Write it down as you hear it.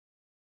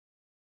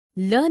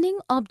Learning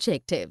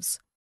objectives.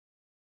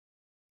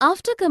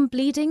 After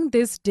completing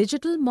this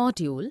digital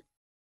module,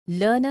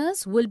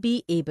 learners will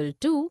be able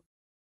to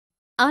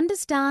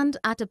understand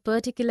at a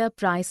particular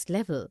price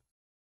level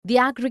the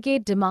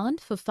aggregate demand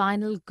for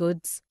final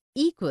goods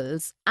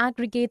equals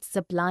aggregate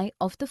supply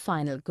of the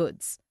final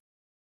goods.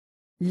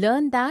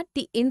 Learn that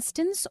the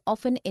instance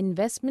of an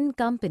investment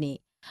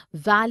company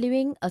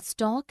valuing a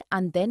stock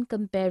and then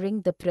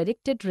comparing the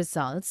predicted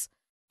results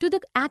to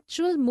the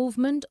actual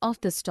movement of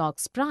the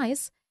stock's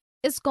price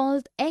is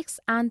called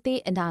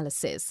ex-ante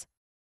analysis.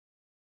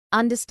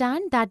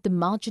 Understand that the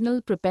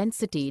marginal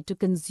propensity to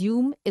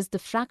consume is the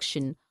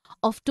fraction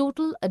of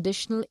total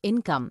additional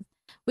income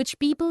which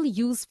people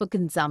use for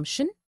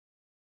consumption.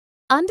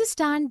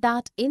 Understand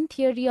that in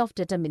theory of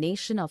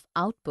determination of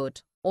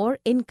output or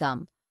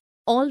income,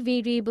 all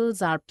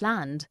variables are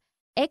planned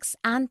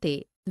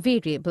ex-ante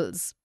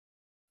variables.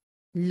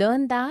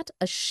 Learn that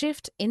a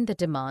shift in the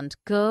demand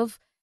curve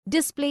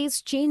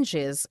displays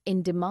changes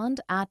in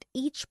demand at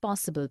each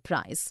possible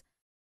price,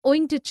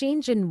 owing to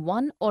change in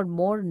one or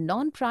more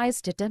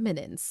non-price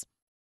determinants.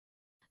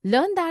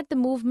 Learn that the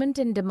movement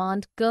in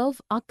demand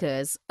curve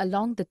occurs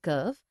along the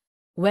curve,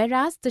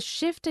 whereas the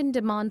shift in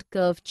demand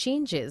curve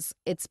changes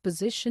its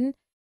position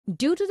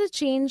due to the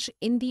change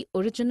in the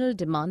original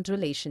demand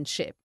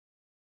relationship.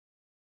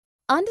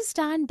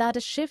 Understand that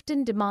a shift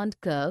in demand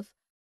curve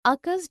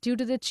occurs due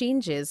to the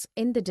changes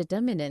in the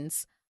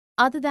determinants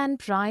other than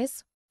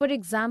price, for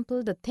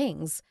example, the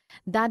things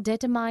that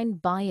determine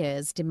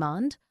buyers'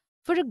 demand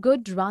for a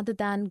good rather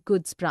than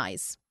goods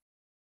price.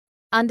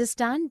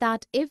 Understand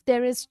that if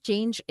there is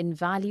change in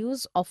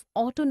values of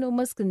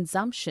autonomous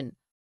consumption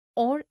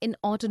or in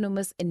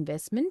autonomous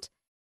investment,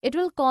 it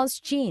will cause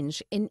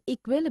change in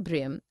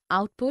equilibrium,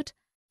 output,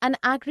 and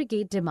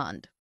aggregate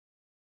demand.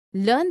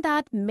 Learn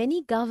that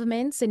many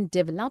governments in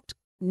developed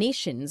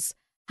nations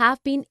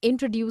have been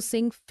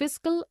introducing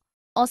fiscal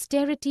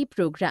austerity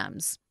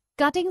programs,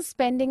 cutting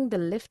spending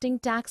and lifting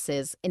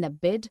taxes in a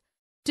bid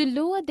to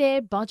lower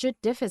their budget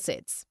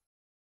deficits.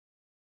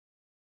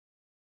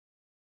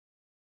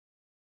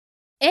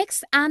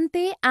 Ex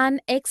ante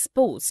and ex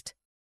post.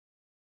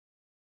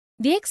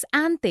 The ex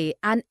ante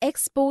and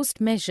ex post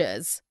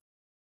measures.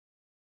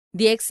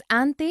 The ex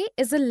ante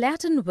is a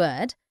Latin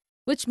word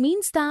which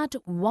means that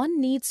one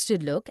needs to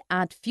look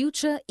at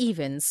future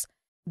events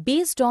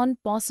based on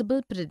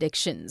possible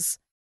predictions.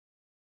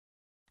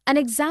 An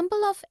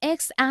example of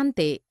ex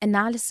ante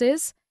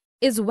analysis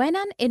is when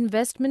an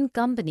investment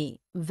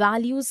company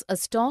values a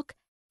stock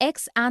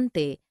ex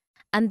ante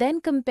and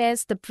then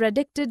compares the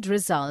predicted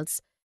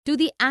results to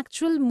the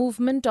actual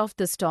movement of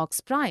the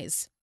stock's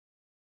price.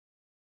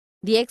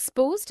 The ex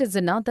post is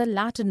another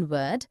Latin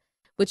word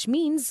which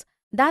means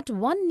that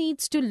one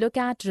needs to look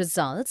at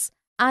results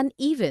and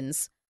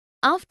events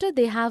after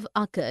they have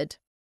occurred.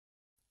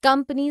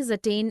 Companies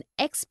attain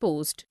ex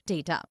post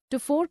data to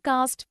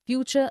forecast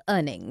future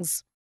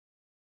earnings.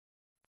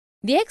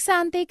 The ex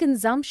ante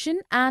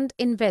consumption and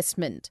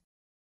investment.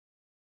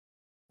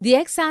 The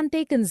ex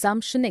ante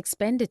consumption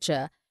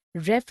expenditure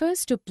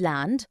refers to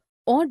planned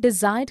or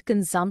desired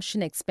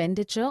consumption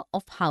expenditure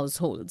of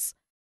households.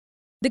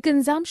 The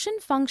consumption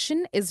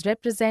function is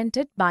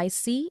represented by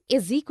C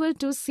is equal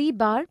to C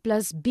bar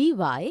plus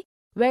BY,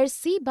 where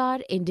C bar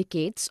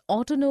indicates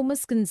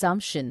autonomous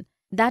consumption,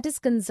 that is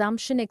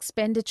consumption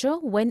expenditure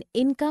when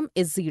income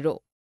is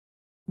zero.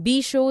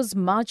 B shows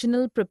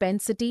marginal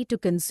propensity to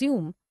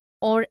consume,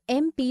 or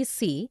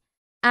MPC,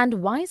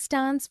 and Y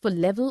stands for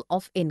level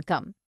of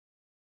income.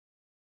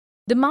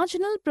 The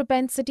marginal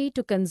propensity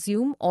to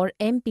consume, or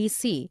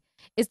MPC,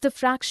 is the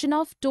fraction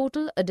of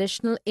total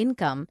additional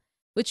income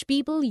which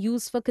people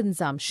use for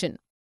consumption.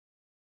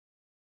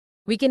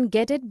 We can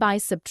get it by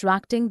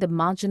subtracting the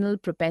marginal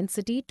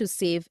propensity to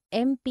save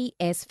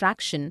MPS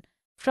fraction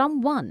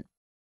from 1.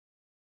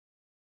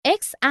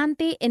 Ex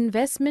ante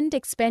investment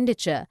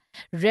expenditure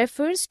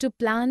refers to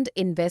planned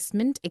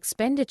investment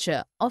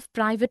expenditure of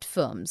private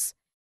firms.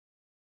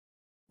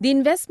 The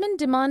investment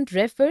demand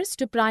refers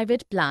to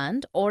private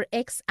planned or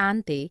ex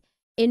ante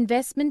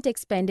investment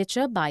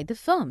expenditure by the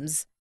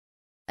firms.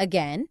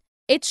 Again,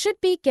 it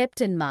should be kept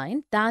in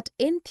mind that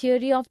in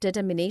theory of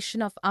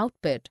determination of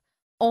output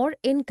or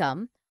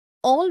income,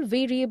 all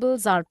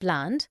variables are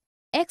planned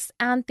ex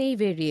ante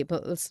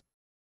variables.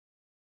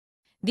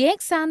 The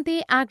ex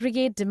ante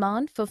aggregate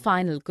demand for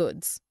final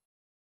goods.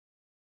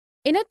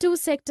 In a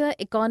two-sector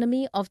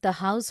economy of the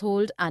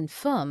household and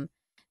firm,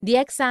 the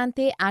ex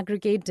ante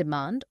aggregate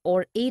demand,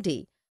 or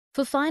AD,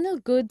 for final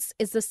goods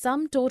is the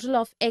sum total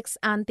of ex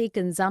ante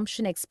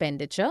consumption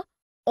expenditure,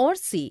 or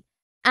C,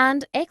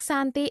 and ex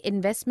ante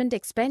investment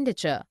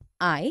expenditure,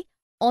 I,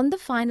 on the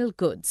final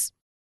goods.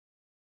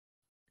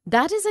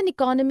 That is, an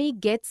economy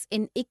gets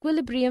in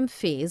equilibrium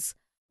phase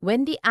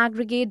when the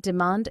aggregate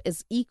demand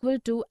is equal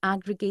to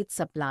aggregate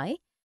supply,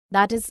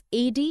 that is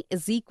AD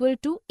is equal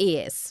to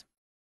AS.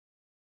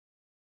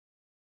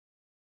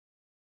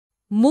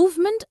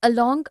 Movement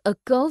along a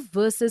curve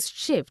versus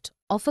shift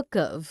of a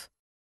curve.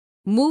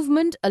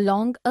 Movement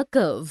along a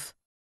curve.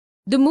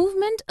 The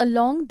movement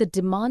along the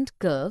demand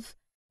curve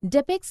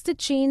depicts the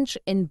change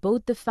in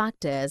both the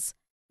factors,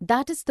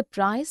 that is the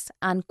price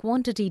and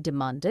quantity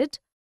demanded,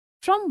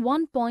 from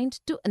one point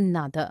to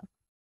another.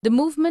 The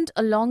movement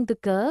along the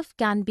curve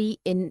can be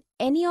in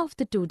any of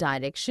the two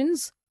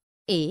directions.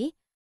 A.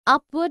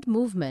 Upward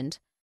movement,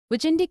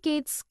 which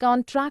indicates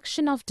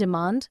contraction of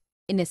demand.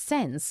 In a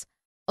sense,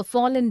 a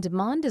fall in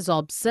demand is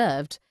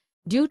observed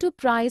due to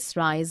price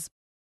rise.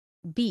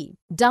 B.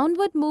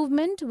 Downward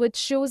movement, which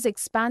shows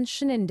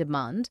expansion in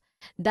demand,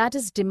 that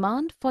is,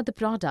 demand for the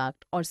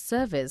product or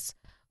service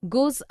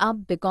goes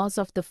up because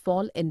of the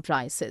fall in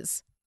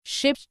prices.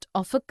 Shift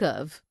of a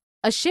curve.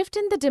 A shift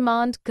in the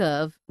demand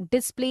curve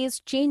displays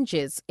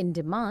changes in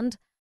demand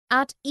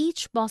at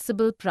each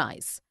possible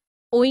price,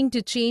 owing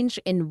to change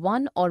in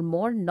one or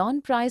more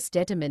non-price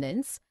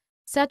determinants,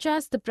 such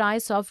as the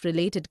price of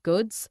related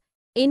goods,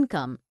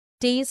 income,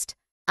 taste,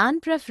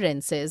 and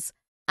preferences,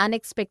 and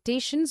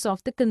expectations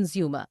of the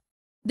consumer.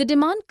 The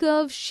demand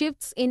curve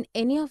shifts in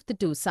any of the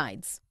two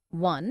sides.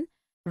 1.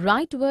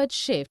 Rightward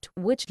shift,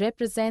 which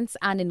represents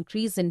an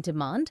increase in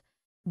demand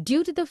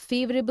due to the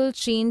favorable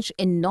change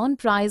in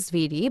non-price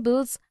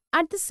variables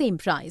at the same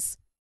price.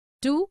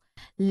 2.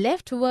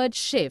 Leftward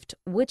shift,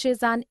 which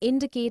is an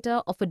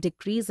indicator of a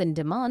decrease in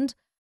demand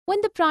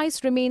when the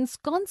price remains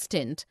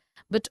constant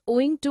but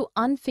owing to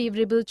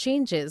unfavorable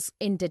changes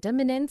in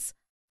determinants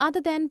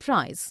other than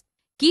price.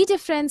 Key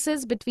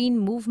differences between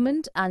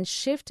movement and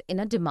shift in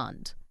a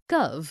demand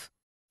curve.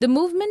 The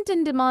movement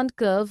in demand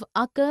curve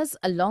occurs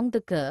along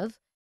the curve,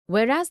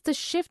 whereas the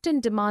shift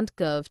in demand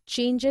curve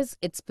changes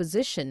its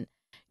position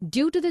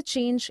due to the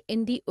change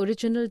in the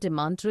original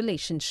demand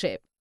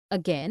relationship.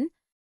 Again,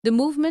 the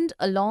movement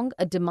along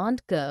a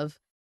demand curve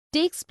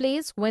takes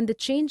place when the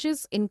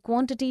changes in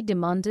quantity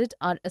demanded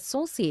are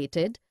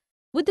associated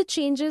with the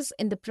changes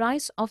in the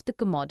price of the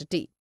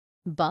commodity.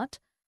 But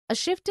a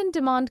shift in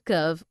demand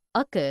curve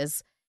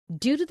occurs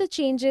due to the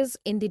changes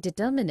in the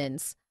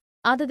determinants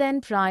other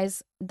than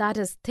price, that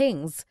is,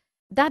 things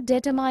that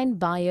determine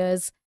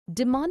buyers'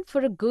 demand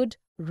for a good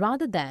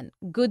rather than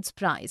goods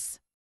price.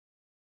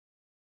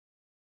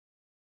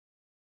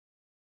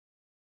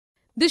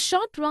 The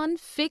short-run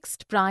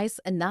fixed price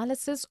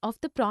analysis of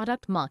the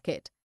product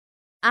market.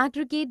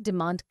 Aggregate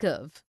demand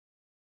curve.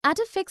 At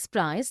a fixed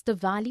price, the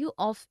value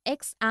of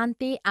ex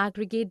ante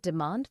aggregate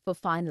demand for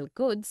final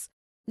goods,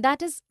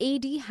 that is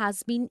AD,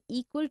 has been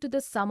equal to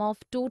the sum of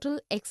total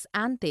ex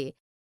ante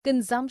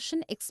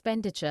consumption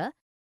expenditure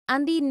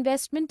and the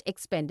investment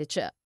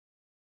expenditure.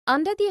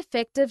 Under the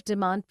effective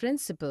demand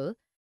principle,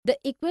 the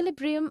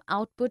equilibrium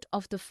output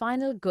of the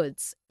final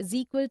goods is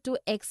equal to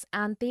ex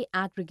ante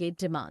aggregate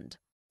demand.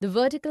 The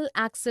vertical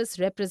axis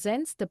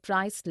represents the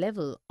price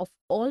level of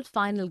all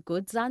final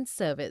goods and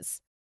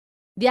service.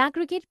 The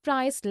aggregate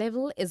price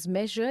level is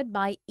measured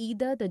by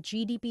either the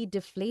GDP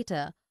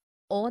deflator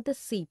or the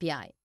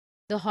CPI.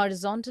 The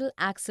horizontal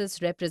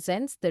axis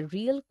represents the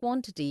real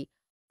quantity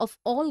of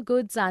all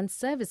goods and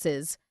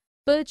services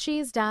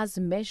purchased as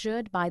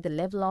measured by the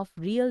level of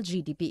real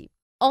GDP.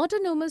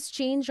 Autonomous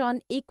change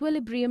on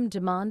equilibrium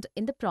demand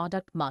in the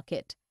product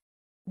market.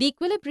 The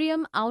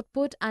equilibrium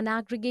output and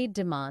aggregate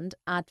demand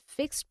at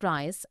fixed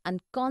price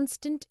and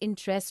constant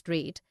interest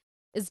rate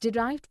is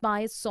derived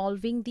by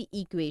solving the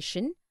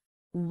equation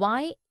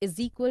y is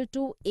equal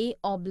to a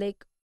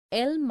oblique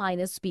L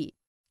minus b.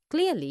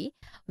 Clearly,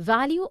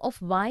 value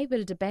of y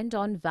will depend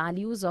on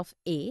values of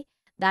a,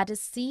 that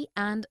is C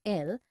and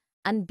L,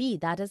 and b,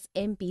 that is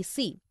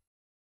MPC.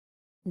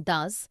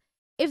 Thus,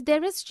 if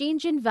there is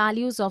change in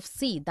values of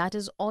C, that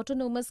is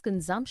autonomous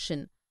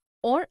consumption,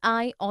 or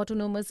I,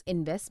 autonomous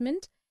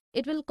investment,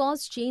 it will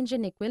cause change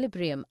in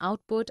equilibrium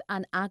output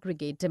and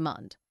aggregate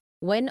demand.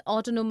 When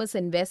autonomous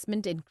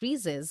investment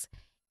increases,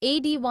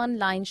 AD1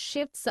 line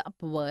shifts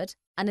upward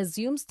and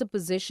assumes the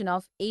position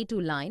of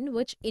A2 line,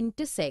 which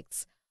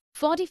intersects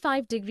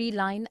 45-degree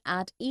line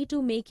at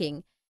E2,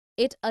 making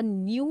it a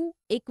new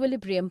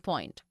equilibrium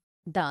point.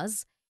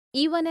 Thus,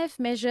 E1F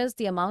measures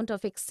the amount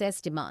of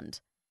excess demand.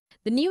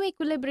 The new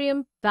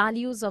equilibrium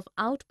values of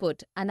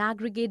output and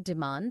aggregate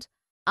demand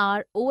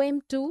are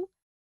OM2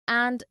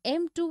 and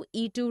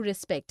M2E2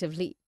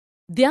 respectively.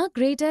 They are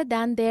greater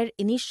than their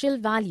initial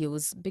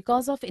values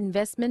because of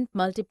investment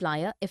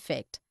multiplier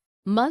effect.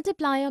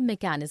 Multiplier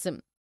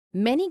mechanism.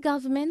 Many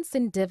governments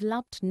in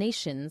developed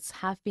nations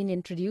have been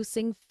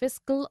introducing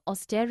fiscal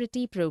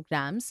austerity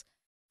programs,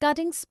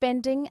 cutting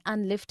spending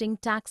and lifting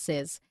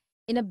taxes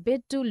in a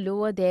bid to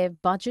lower their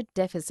budget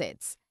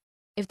deficits.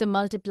 If the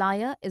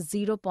multiplier is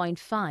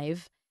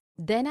 0.5,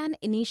 then an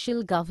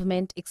initial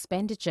government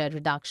expenditure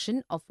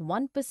reduction of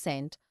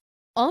 1%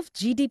 of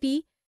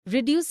GDP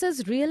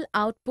reduces real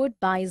output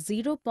by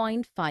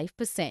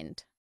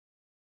 0.5%.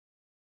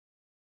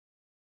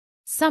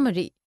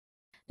 Summary.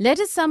 Let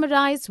us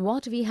summarize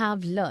what we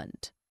have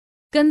learned.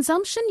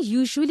 Consumption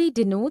usually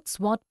denotes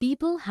what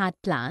people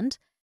had planned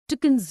to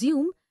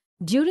consume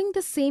during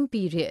the same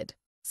period.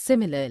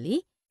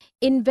 Similarly,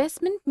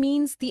 investment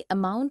means the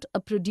amount a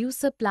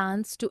producer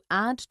plans to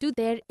add to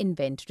their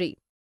inventory.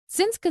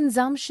 Since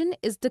consumption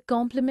is the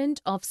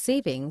complement of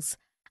savings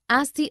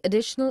as the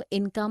additional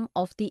income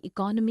of the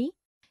economy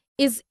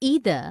is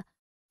either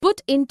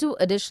put into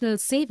additional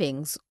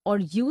savings or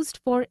used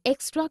for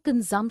extra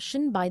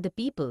consumption by the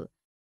people.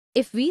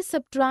 If we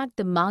subtract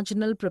the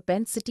marginal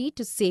propensity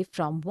to save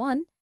from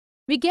 1,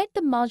 we get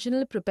the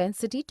marginal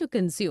propensity to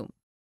consume.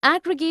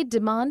 Aggregate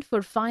demand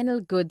for final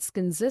goods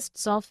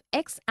consists of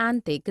ex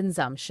ante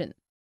consumption,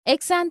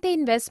 ex ante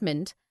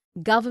investment,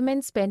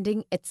 government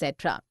spending,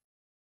 etc.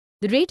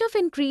 The rate of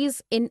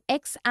increase in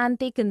ex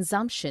ante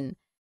consumption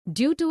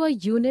due to a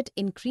unit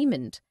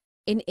increment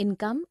in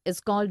income is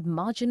called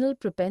marginal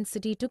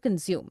propensity to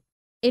consume.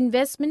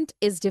 Investment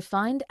is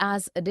defined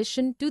as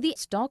addition to the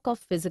stock of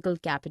physical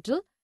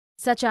capital,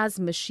 such as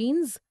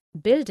machines,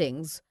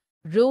 buildings,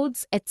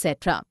 roads,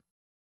 etc.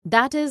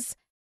 That is,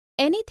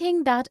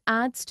 anything that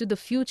adds to the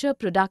future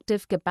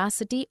productive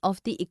capacity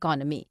of the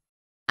economy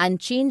and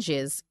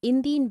changes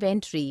in the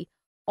inventory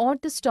or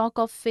the stock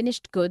of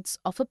finished goods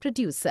of a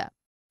producer.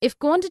 If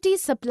quantity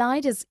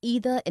supplied is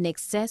either in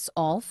excess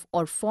of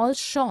or falls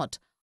short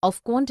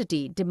of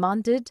quantity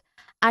demanded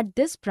at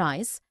this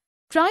price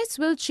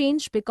will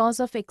change because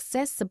of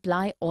excess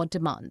supply or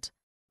demand.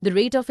 The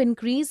rate of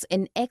increase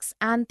in ex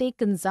ante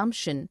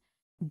consumption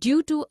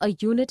due to a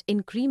unit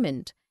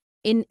increment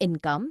in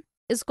income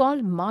is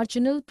called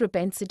marginal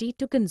propensity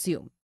to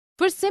consume.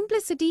 For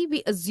simplicity,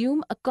 we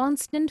assume a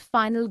constant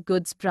final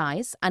goods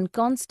price and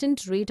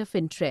constant rate of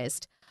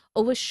interest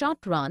over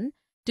short run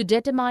to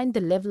determine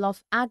the level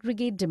of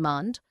aggregate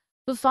demand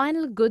for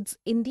final goods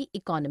in the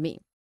economy.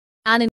 And in